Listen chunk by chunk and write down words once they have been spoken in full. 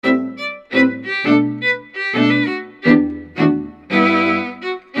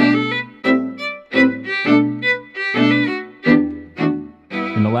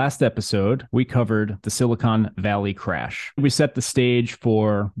Last episode, we covered the Silicon Valley crash. We set the stage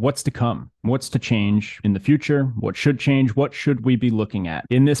for what's to come, what's to change in the future, what should change, what should we be looking at.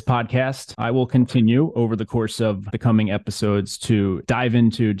 In this podcast, I will continue over the course of the coming episodes to dive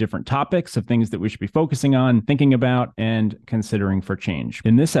into different topics of things that we should be focusing on, thinking about, and considering for change.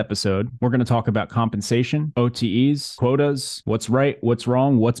 In this episode, we're going to talk about compensation, OTEs, quotas, what's right, what's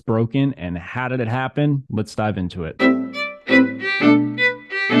wrong, what's broken, and how did it happen? Let's dive into it.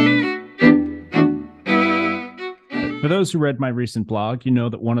 For those who read my recent blog, you know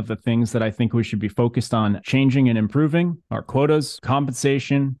that one of the things that I think we should be focused on changing and improving are quotas,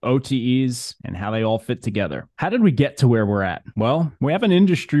 compensation, OTEs, and how they all fit together. How did we get to where we're at? Well, we have an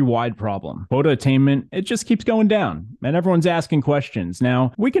industry-wide problem. Quota attainment, it just keeps going down, and everyone's asking questions.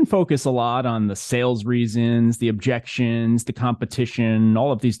 Now, we can focus a lot on the sales reasons, the objections, the competition,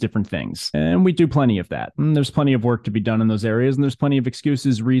 all of these different things, and we do plenty of that. And there's plenty of work to be done in those areas, and there's plenty of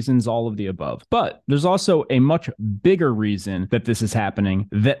excuses, reasons, all of the above. But there's also a much bigger reason that this is happening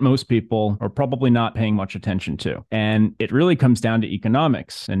that most people are probably not paying much attention to. And it really comes down to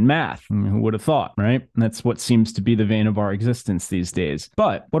economics and math. Who would have thought, right? And that's what seems to be the vein of our existence these days.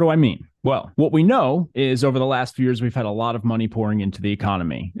 But what do I mean? Well, what we know is over the last few years, we've had a lot of money pouring into the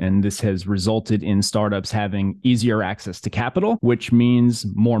economy, and this has resulted in startups having easier access to capital, which means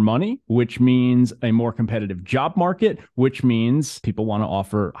more money, which means a more competitive job market, which means people want to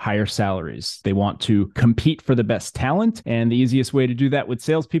offer higher salaries. They want to compete for the best talent, and the easiest way to do that with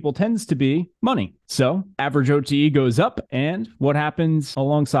salespeople tends to be money. So average OTE goes up, and what happens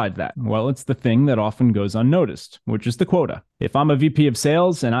alongside that? Well, it's the thing that often goes unnoticed, which is the quota. If I'm a VP of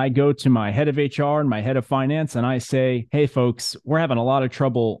sales and I go to my head of HR and my head of finance and I say, hey, folks, we're having a lot of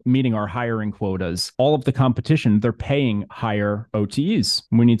trouble meeting our hiring quotas. All of the competition, they're paying higher OTEs.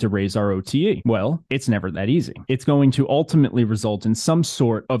 We need to raise our OTE. Well, it's never that easy. It's going to ultimately result in some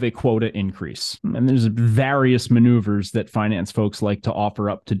sort of a quota increase. And there's various maneuvers that finance folks like to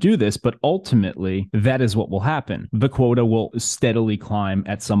offer up to do this, but ultimately, that is what will happen. The quota will steadily climb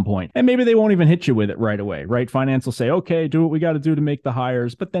at some point. And maybe they won't even hit you with it right away, right? Finance will say, okay, do what we got to do to make the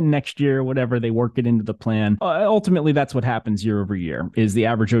hires. But then next year, whatever, they work it into the plan. Ultimately, that's what happens year over year, is the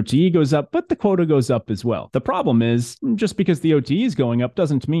average OTE goes up, but the quota goes up as well. The problem is, just because the OTE is going up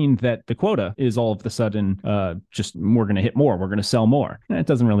doesn't mean that the quota is all of a sudden just we're going to hit more, we're going to sell more. And it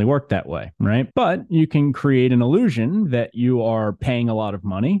doesn't really work that way, right? But you can create an illusion that you are paying a lot of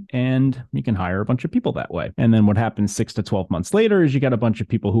money and you can hire a bunch of people that way. And then what happens 6 to 12 months later is you got a bunch of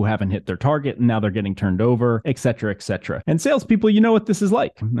people who haven't hit their target and now they're getting turned over, et cetera, et cetera. And salespeople, you know what this is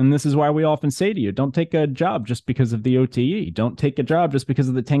like. And this is why we often say to you, don't take a job just because of the OTE. Don't take a job just because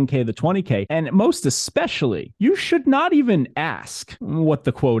of the 10K, the 20K. And most especially, you should not even ask what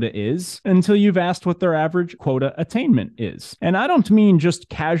the quota is until you've asked what their average quota attainment is. And I don't mean just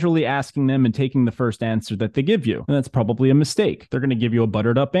casually asking them and taking the first answer that they give you. And that's probably a mistake. They're going to give you a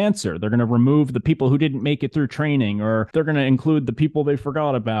buttered up answer. They're going to remove the people who didn't make it through training, or they're going to include the people they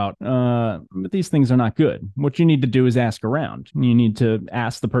forgot about. But these things are not good. What you need to do is ask around. You need to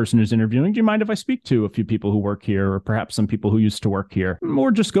ask the person who's interviewing, do you mind if I speak to a few people who work here, or perhaps some people who used to work here?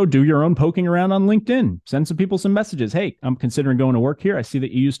 Or just go do your own poking around on LinkedIn. Send some people some messages. Hey, I'm considering going to work here. I see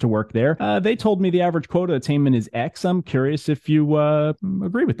that you used to work there. They told me the average quota attainment is X. I'm curious if you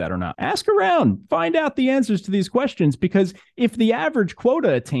agree with that or not. Ask around. Find out the answers to these questions, because if the average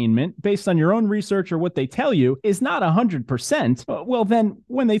quota attainment, based on your own research or what they tell you, is not 100%, well, then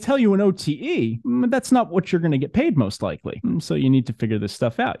when they tell you an OTE, that's not what you're going to get paid most likely. So you need to figure this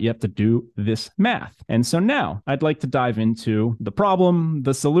stuff out. You have to do this math. And so now I'd like to dive into the problem,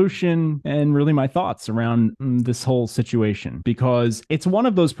 the solution, and really my thoughts around this whole situation, because it's one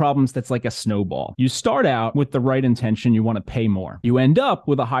of those problems that's like a snowball. You start out with the right intention. You want to pay more. You end up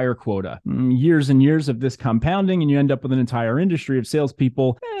with a higher quota. Years and years of this compounding, and you end up with an entire industry of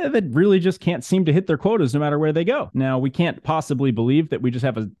salespeople that really just can't seem to hit their quotas no matter where they go. Now, we can't possibly believe that we just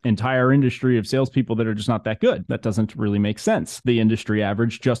have an entire industry of salespeople that are just not that good. That doesn't really make sense. The industry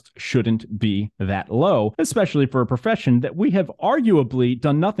average just shouldn't be that low, especially for a profession that we have arguably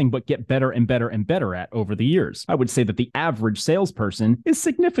done nothing but get better and better and better at over the years. I would say that the average salesperson is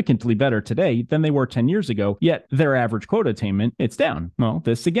significantly better today than they were 10 years ago, yet their average quota attainment, it's down. Well,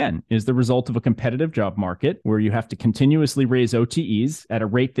 this again is the result of a competitive job market where you have to continuously raise OTEs at a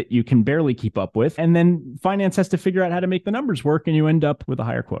rate that you can barely keep up with, and then finance has to figure out how to make the numbers work, and you end up with a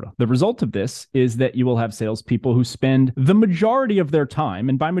higher quota. The result of this is that you will have salespeople who spend spend the majority of their time,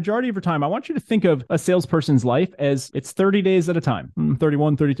 and by majority of your time, I want you to think of a salesperson's life as it's 30 days at a time,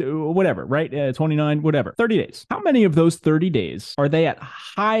 31, 32, whatever, right? 29, whatever, 30 days. How many of those 30 days are they at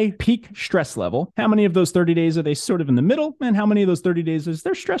high peak stress level? How many of those 30 days are they sort of in the middle? And how many of those 30 days is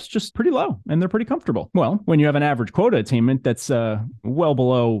their stress just pretty low and they're pretty comfortable? Well, when you have an average quota attainment that's well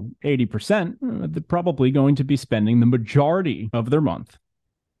below 80%, they're probably going to be spending the majority of their month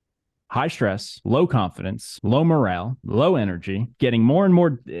high stress, low confidence, low morale, low energy, getting more and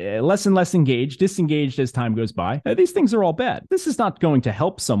more, less and less engaged, disengaged as time goes by. These things are all bad. This is not going to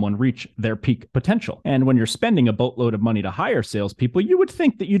help someone reach their peak potential. And when you're spending a boatload of money to hire salespeople, you would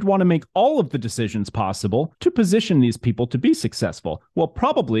think that you'd want to make all of the decisions possible to position these people to be successful. Well,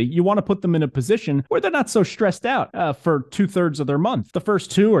 probably you want to put them in a position where they're not so stressed out for 2/3 of their month. The first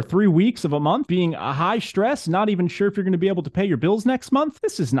 2 or 3 weeks of a month being a high stress, not even sure if you're going to be able to pay your bills next month.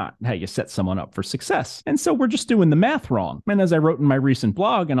 This is not how you set someone up for success. And so we're just doing the math wrong. And as I wrote in my recent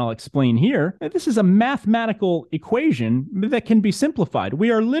blog, and I'll explain here, this is a mathematical equation that can be simplified. We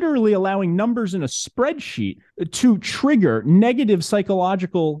are literally allowing numbers in a spreadsheet to trigger negative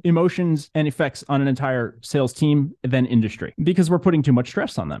psychological emotions and effects on an entire sales team, then industry, because we're putting too much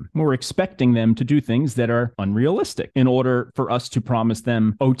stress on them. We're expecting them to do things that are unrealistic in order for us to promise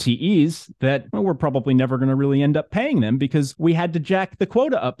them OTEs that we're probably never going to really end up paying them because we had to jack the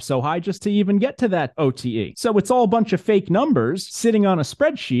quota up so high just to even get to that OTE. So it's all a bunch of fake numbers sitting on a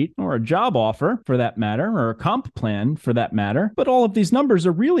spreadsheet or a job offer for that matter, or a comp plan for that matter. But all of these numbers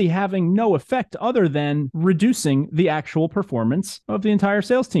are really having no effect other than reducing the actual performance of the entire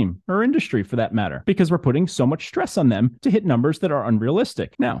sales team or industry for that matter, because we're putting so much stress on them to hit numbers that are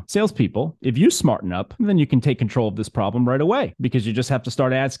unrealistic. Now, salespeople, if you smarten up, then you can take control of this problem right away, because you just have to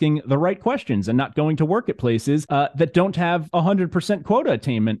start asking the right questions and not going to work at places that don't have 100% quota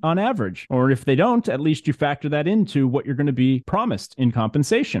attainment on average. Or if they don't, at least you factor that into what you're going to be promised in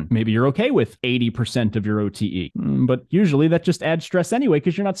compensation. Maybe you're okay with 80% of your OTE, but usually that just adds stress anyway,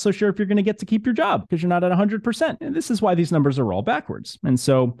 because you're not so sure if you're going to get to keep your job because you're not at 100%. And this is why these numbers are all backwards. And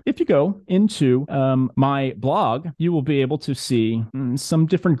so if you go into my blog, you will be able to see some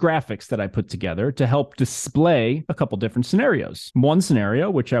different graphics that I put together to help display a couple different scenarios. One scenario,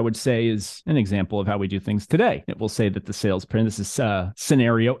 which I would say is an example of how we do things today. It will say that the salesperson, this is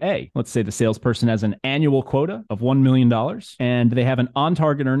scenario A. Let's say the salesperson has an annual quota of $1 million and they have an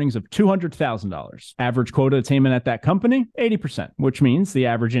on-target earnings of $200,000. Average quota attainment at that company, 80%, which means the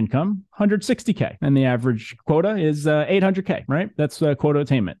average income, $160K. And the average quota is $800K, right? That's quota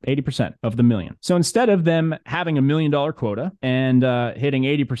attainment, 80% of the million. So instead of them having $1 million quota and hitting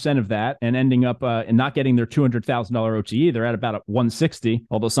 80% of that and ending up and not getting their $200,000 OTE, they're at about a 160,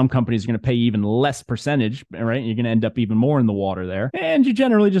 although some companies are going to pay even less percentage, right? You're going to end up even more in the water there. And you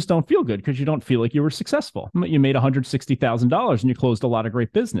generally just don't feel good because you don't feel like you were successful. You made $160,000 and you closed a lot of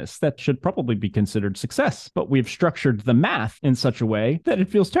great business. That should probably be considered success. But we've structured the math in such a way that it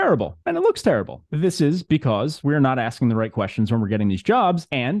feels terrible and it looks terrible. This is because we're not asking the right questions when we're getting these jobs.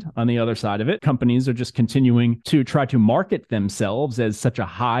 And on the other side of it, companies are just continuing to try to market themselves as such a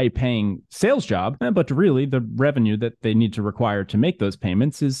high paying sales job. But really the revenue that they need to require to make those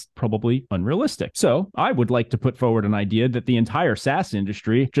payments is probably unrealistic. So I would like to put forward an idea that the entire SaaS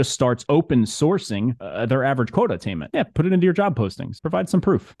industry just starts open sourcing their average quota attainment. Yeah, put it into your job postings. Provide some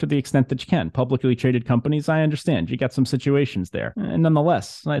proof to the extent that you can. Publicly traded companies, I understand. You got some situations there. And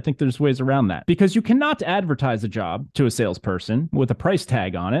nonetheless, I think there's ways around that. Because you cannot advertise a job to a salesperson with a price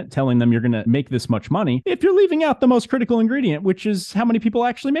tag on it, telling them you're going to make this much money, if you're leaving out the most critical ingredient, which is how many people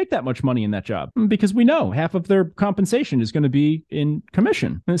actually make that much money in that job. Because we know half of their compensation is going to be in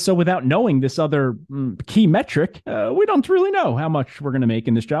commission. And so without knowing this other key metric, we don't really know how much we're going to make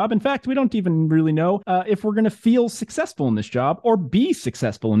in this job. In fact, we don't even really know if we're going to feel successful in this job or be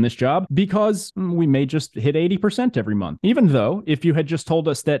successful in this job, because we may just hit 80% every month. Even though if you had just told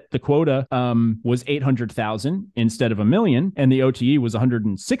us that the quota was 800,000 instead of $1 million and the OTE was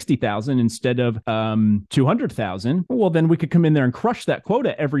 160,000 instead of 200,000, well, then we could come in there and crush that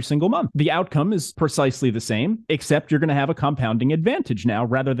quota every single month. The outcome is precisely the same, except you're going to have a compounding advantage now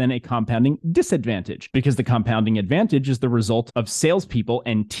rather than a compounding disadvantage, because the compounding advantage is the result of salespeople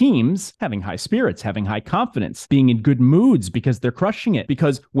and teams having high spirits, having high confidence, being in good moods because they're crushing it.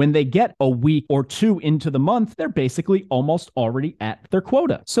 Because when they get a week or two into the month, they're basically almost already at their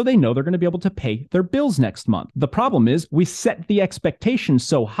quota. So they know they're going to be able to pay their bills next month. The problem is we set the expectation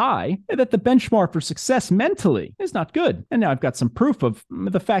so high that the benchmark for success mentally is not good. And now I've got some proof of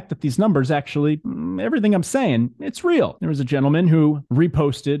the fact that these numbers actually, everything I'm saying, it's real. There was a gentleman who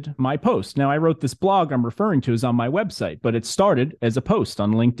reposted my post. Now, I wrote this blog I'm referring to is on my website, but it started as a post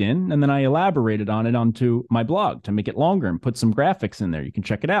on LinkedIn, and then I elaborated on it onto my blog to make it longer and put some graphics in there. You can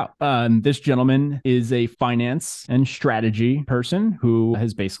check it out. This gentleman is a finance and strategy person who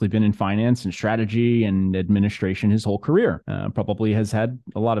has basically been in finance and strategy and administration his whole career. Probably has had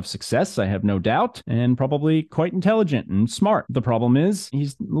a lot of success, I have no doubt, and probably quite intelligent and smart. The problem is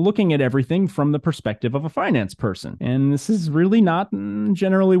he's looking at everything from the perspective of a finance person. And this is really not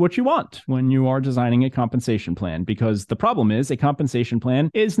generally what you want when you are designing a compensation plan, because the problem is a compensation plan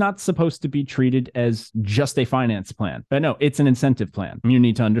is not supposed to be treated as just a finance plan. But no, it's an incentive plan. You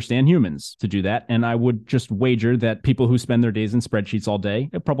need to understand humans to do that. And I would just wager that people who spend their days in spreadsheets all day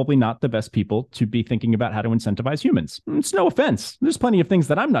are probably not the best people to be thinking about how to incentivize humans. It's no offense. There's plenty of things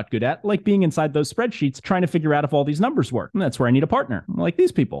that I'm not good at, like being inside those spreadsheets, trying to figure out if all these numbers work. And that's where I need a partner like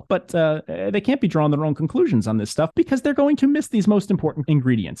these people. But they can't be drawing their own conclusions on this stuff because they're going to miss these most important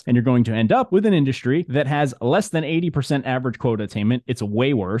ingredients. And you're going to end up with an industry that has less than 80% average quota attainment. It's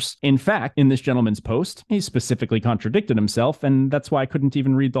way worse. In fact, in this gentleman's post, he specifically contradicted himself. And that's why I couldn't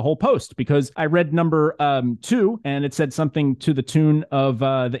even read the whole post, because I read number 2 and it said something to the tune of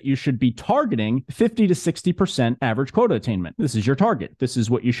that you should be targeting 50 to 60% average quota attainment. This is your target. This is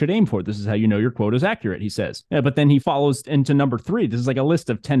what you should aim for. This is how you know your quota is accurate, he says. Yeah, but then he follows into number 3. This is like a list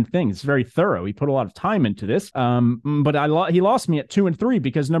of 10 things. It's very thorough. He put a lot of time into this. But he lost me at 2 and 3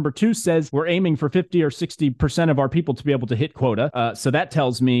 because number 2 says we're aiming for 50 or 60% of our people to be able to hit quota. So that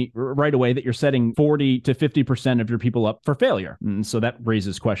tells me right away that you're setting 40 to 50% of your people up for failure. And so that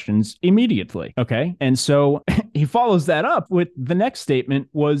raises questions immediately. Okay. And so he follows that up with the next statement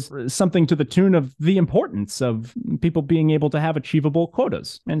was something to the tune of the importance of people being able to have achievable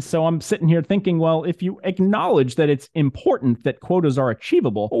quotas. And so I'm sitting here thinking, well, if you acknowledge that it's important that quotas are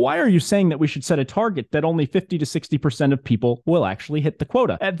achievable, why are you saying that we should set a target that only 50 to 60% of people will actually hit the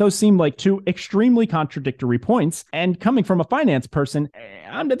quota? Those seem like two extremely contradictory points. And coming from a finance person,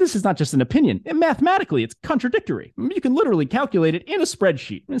 this is not just an opinion. Mathematically, it's contradictory. You can literally calculate it in a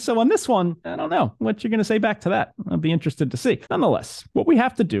spreadsheet. And so on this one, I don't know what you're going to say back to that. I'll be interested to see. Nonetheless, what we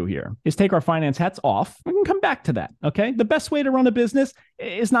have to do here is take our finance hats off. We can come back to that, okay? The best way to run a business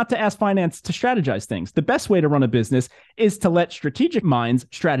is not to ask finance to strategize things. The best way to run a business is to let strategic minds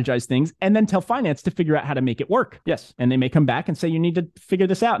strategize things and then tell finance to figure out how to make it work. Yes. And they may come back and say, you need to figure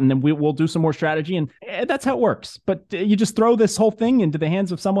this out. And then we'll do some more strategy. And that's how it works. But you just throw this whole thing into the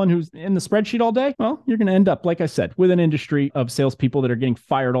hands of someone who's in the spreadsheet all day. Well, you're going to end up, like I said, with an industry of salespeople that are getting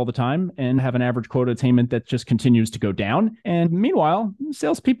fired all the time and have an average quota attainment that just continues to go down. And meanwhile,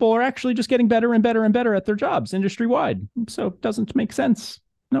 salespeople are actually just getting better and better and better at their jobs industry-wide. So it doesn't make sense.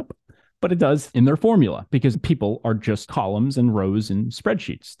 Nope. But it does in their formula, because people are just columns and rows in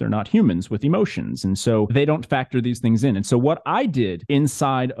spreadsheets. They're not humans with emotions. And so they don't factor these things in. And so what I did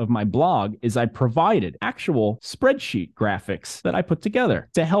inside of my blog is I provided actual spreadsheet graphics that I put together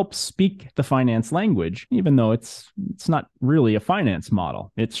to help speak the finance language, even though it's not really a finance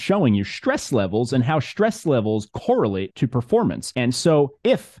model. It's showing you stress levels and how stress levels correlate to performance. And so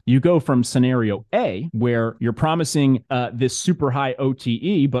if you go from scenario A, where you're promising this super high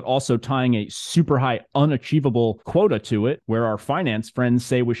OTE, but also tying a super high unachievable quota to it, where our finance friends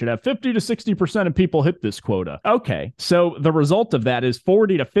say we should have 50 to 60% of people hit this quota. Okay, so the result of that is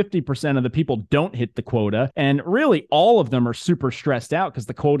 40 to 50% of the people don't hit the quota, and really all of them are super stressed out because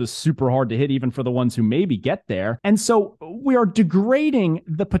the quota is super hard to hit, even for the ones who maybe get there. And so we are degrading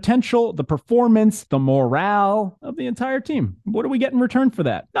the potential, the performance, the morale of the entire team. What do we get in return for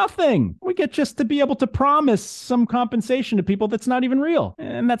that? Nothing. We get just to be able to promise some compensation to people that's not even real.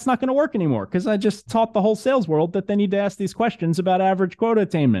 And that's not going to work anymore, because I just taught the whole sales world that they need to ask these questions about average quota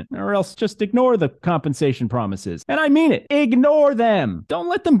attainment, or else just ignore the compensation promises. And I mean it. Ignore them. Don't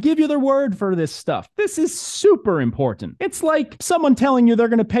let them give you their word for this stuff. This is super important. It's like someone telling you they're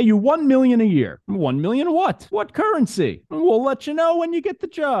going to pay you $1 million a year. $1 million what? What currency? We'll let you know when you get the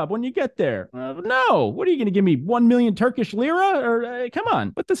job, when you get there. No. What are you going to give me? 1 million Turkish lira? Or come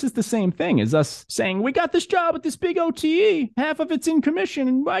on. But this is the same thing as us saying, we got this job at this big OTE. Half of it's in commission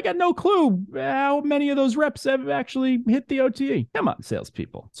and I got no no clue how many of those reps have actually hit the OTE. Come on,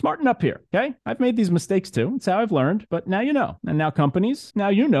 salespeople. Smarten up here, okay? I've made these mistakes too. It's how I've learned, but now you know. And now companies, now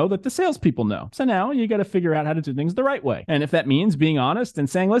you know that the salespeople know. So now you got to figure out how to do things the right way. And if that means being honest and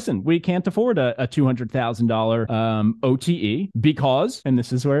saying, listen, we can't afford a $200,000 OTE because, and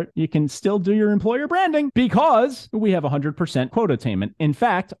this is where you can still do your employer branding, because we have 100% quota attainment. In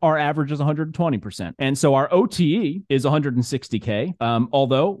fact, our average is 120%. And so our OTE is 160K.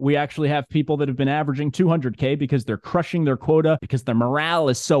 Although we actually have people that have been averaging 200K because they're crushing their quota, because their morale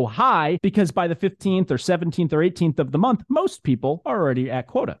is so high, because by the 15th or 17th or 18th of the month, most people are already at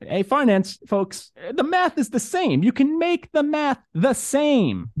quota. Hey, finance folks, the math is the same. You can make the math the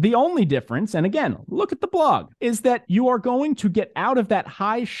same. The only difference, and again, look at the blog, is that you are going to get out of that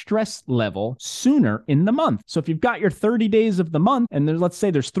high stress level sooner in the month. So if you've got your 30 days of the month, and let's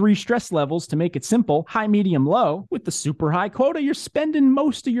say there's 3 stress levels to make it simple, high, medium, low, with the super high quota, you're spending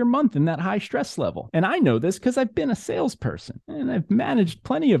most of your month in that high stress level. And I know this because I've been a salesperson and I've managed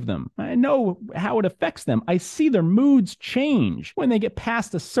plenty of them. I know how it affects them. I see their moods change when they get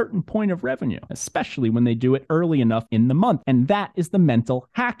past a certain point of revenue, especially when they do it early enough in the month. And that is the mental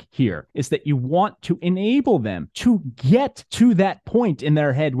hack here, is that you want to enable them to get to that point in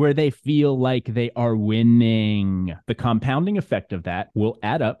their head where they feel like they are winning. The compounding effect of that will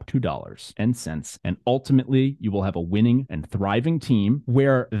add up to dollars and cents. And ultimately, you will have a winning and thriving team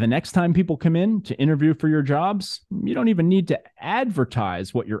where the next time people come in to interview for your jobs, you don't even need to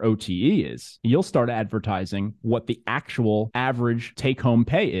advertise what your OTE is. You'll start advertising what the actual average take-home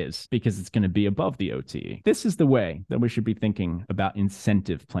pay is, because it's going to be above the OTE. This is the way that we should be thinking about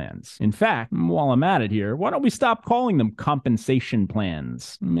incentive plans. In fact, while I'm at it here, why don't we stop calling them compensation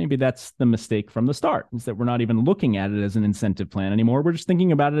plans? Maybe that's the mistake from the start, is that we're not even looking at it as an incentive plan anymore. We're just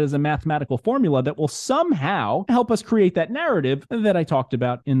thinking about it as a mathematical formula that will somehow help us create that narrative that I talked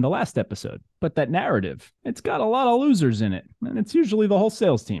about in the last episode. But that narrative, it's got a lot of losers in it, and it's usually the whole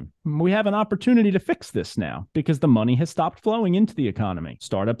sales team. We have an opportunity to fix this now because the money has stopped flowing into the economy.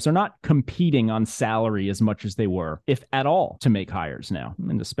 Startups are not competing on salary as much as they were, if at all, to make hires now.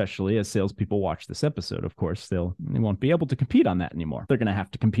 And especially as salespeople watch this episode, of course, they won't be able to compete on that anymore. They're going to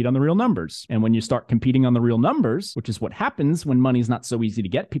have to compete on the real numbers. And when you start competing on the real numbers, which is what happens when money's not so easy to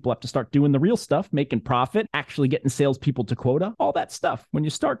get, people have to start doing the real stuff, making profit, actually getting salespeople to quota, all that stuff. When you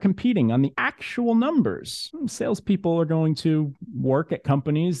start competing on the actual numbers, salespeople are going to work at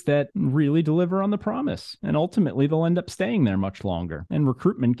companies that really deliver on the promise. And ultimately, they'll end up staying there much longer. And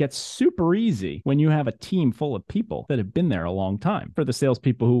recruitment gets super easy when you have a team full of people that have been there a long time. For the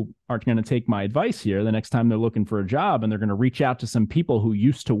salespeople who aren't going to take my advice here, the next time they're looking for a job and they're going to reach out to some people who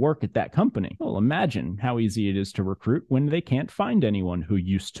used to work at that company, well, imagine how easy it is to recruit when they can't find anyone who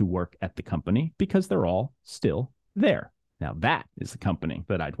used to work at the company because they're all still there. Now that is the company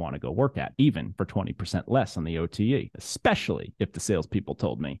that I'd want to go work at, even for 20% less on the OTE, especially if the salespeople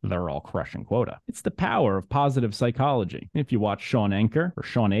told me they're all crushing quota. It's the power of positive psychology. If you watch Sean Anker,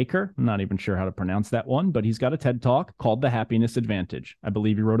 I'm not even sure how to pronounce that one, but he's got a TED Talk called The Happiness Advantage. I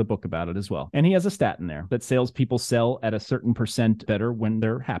believe he wrote a book about it as well. And he has a stat in there that salespeople sell at a certain percent better when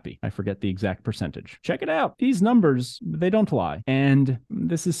they're happy. I forget the exact percentage. Check it out. These numbers, they don't lie. And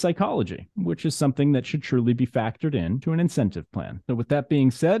this is psychology, which is something that should truly be factored into an incentive plan. So with that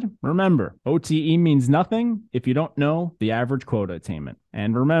being said, remember, OTE means nothing if you don't know the average quota attainment.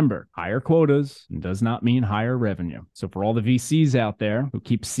 And remember, higher quotas does not mean higher revenue. So for all the VCs out there who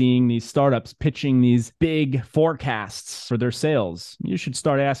keep seeing these startups pitching these big forecasts for their sales, you should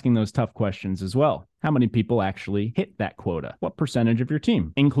start asking those tough questions as well. How many people actually hit that quota? What percentage of your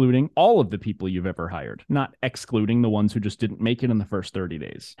team, including all of the people you've ever hired, not excluding the ones who just didn't make it in the first 30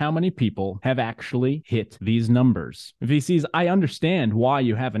 days? How many people have actually hit these numbers? VCs, I understand why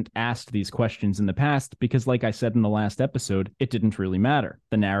you haven't asked these questions in the past, because like I said in the last episode, it didn't really matter.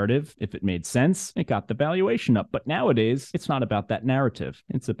 The narrative, if it made sense, it got the valuation up. But nowadays, it's not about that narrative.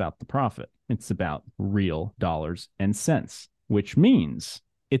 It's about the profit. It's about real dollars and cents, which means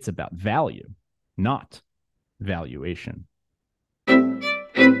it's about value, not valuation.